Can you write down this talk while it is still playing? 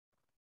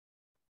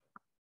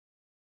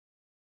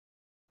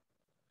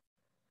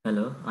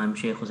Hello, I'm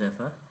Sheikh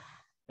Huzefa,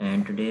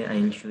 and today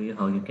I will show you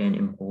how you can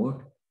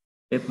import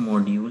PIP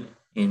module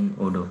in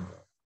ODOO.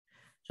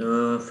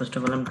 So first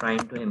of all, I'm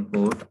trying to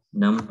import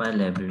NumPy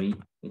library,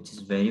 which is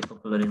very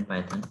popular in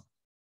Python,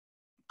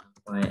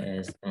 NumPy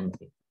as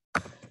NP,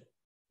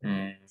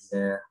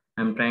 and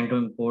I'm trying to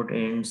import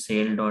in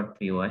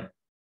sale.py.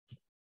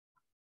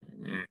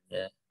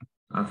 And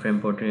after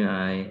importing,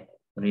 I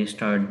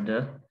restart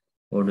the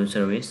ODOO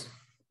service.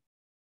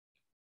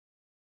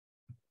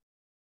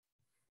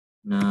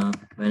 Now,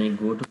 when I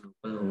go to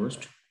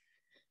localhost,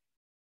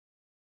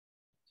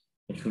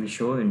 it will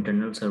show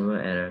internal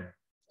server error.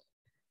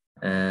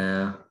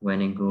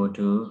 When I go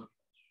to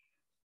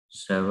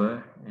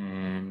server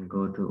and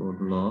go to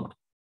ODOO,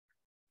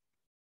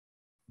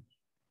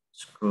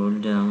 scroll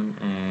down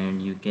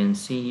and you can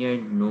see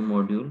here no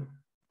module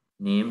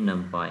name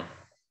numpy.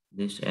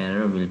 This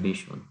error will be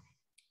shown.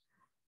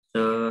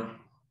 So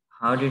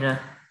how did I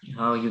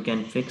how you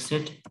can fix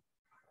it?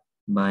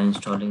 By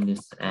installing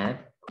this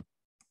app,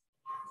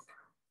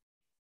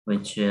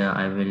 which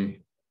I will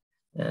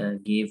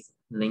give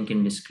link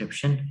in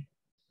description.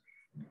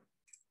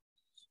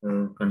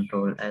 So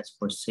control S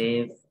for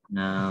save.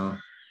 Now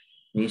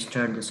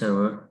restart the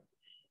server.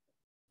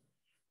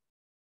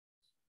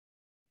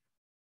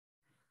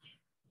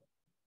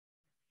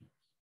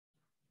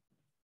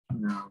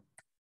 Now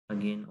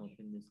again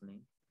open this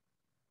link.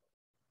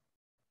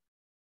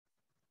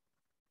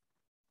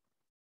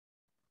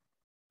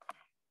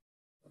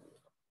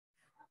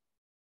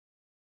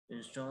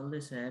 Install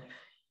this app.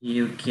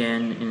 You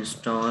can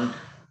install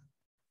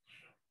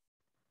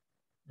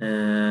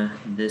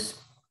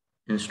this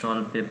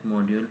install pip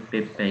module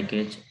pip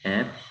package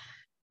app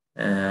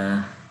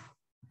to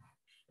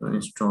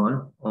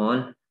install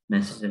all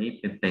necessary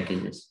pip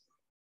packages.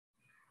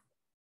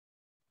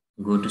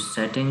 Go to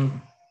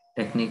setting,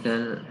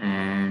 technical,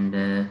 and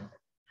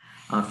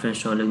after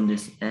installing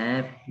this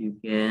app, you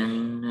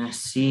can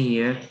see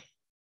here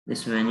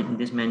this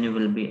menu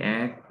will be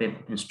add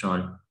pip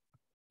install.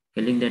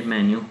 Click that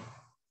menu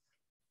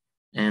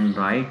and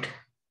write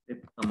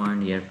pip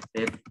command here,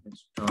 pip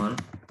install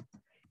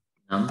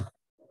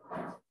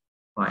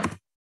numpy.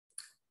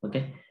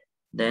 Okay,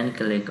 then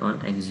click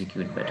on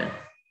execute button.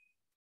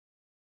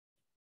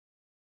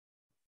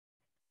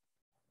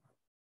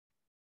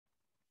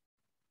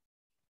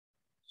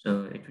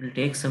 So it will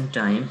take some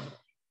time.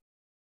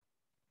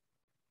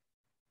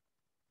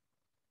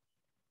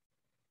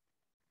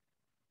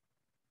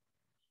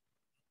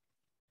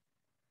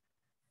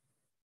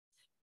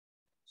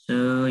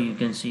 So you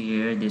can see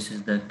here, this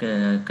is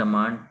the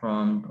command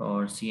prompt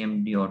or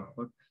CMD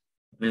output.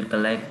 It will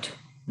collect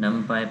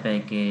numpy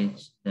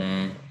package,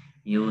 then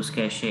use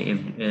cache if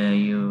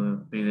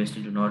you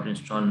previously do not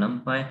install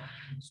numpy.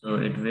 So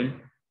it will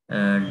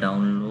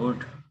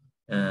download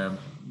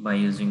by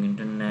using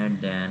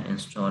internet, then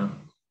install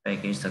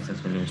package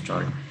successfully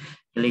installed.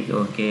 Click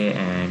OK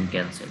and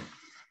cancel.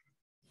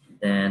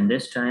 Then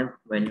this time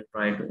when you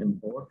try to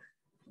import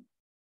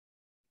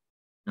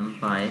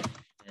numpy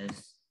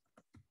as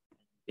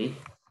P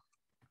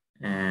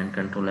and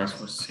control S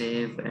for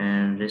save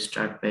and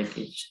restart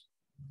package,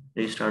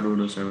 restart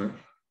ODOO server.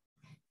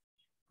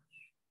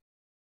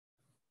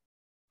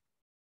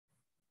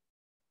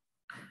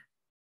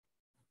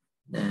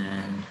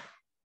 Then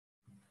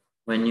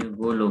when you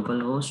go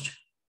localhost,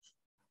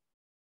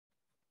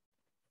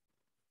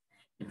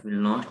 it will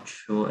not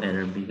show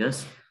error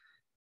because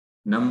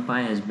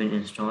numpy has been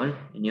installed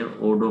in your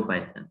ODOO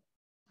Python.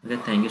 Okay,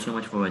 thank you so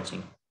much for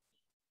watching.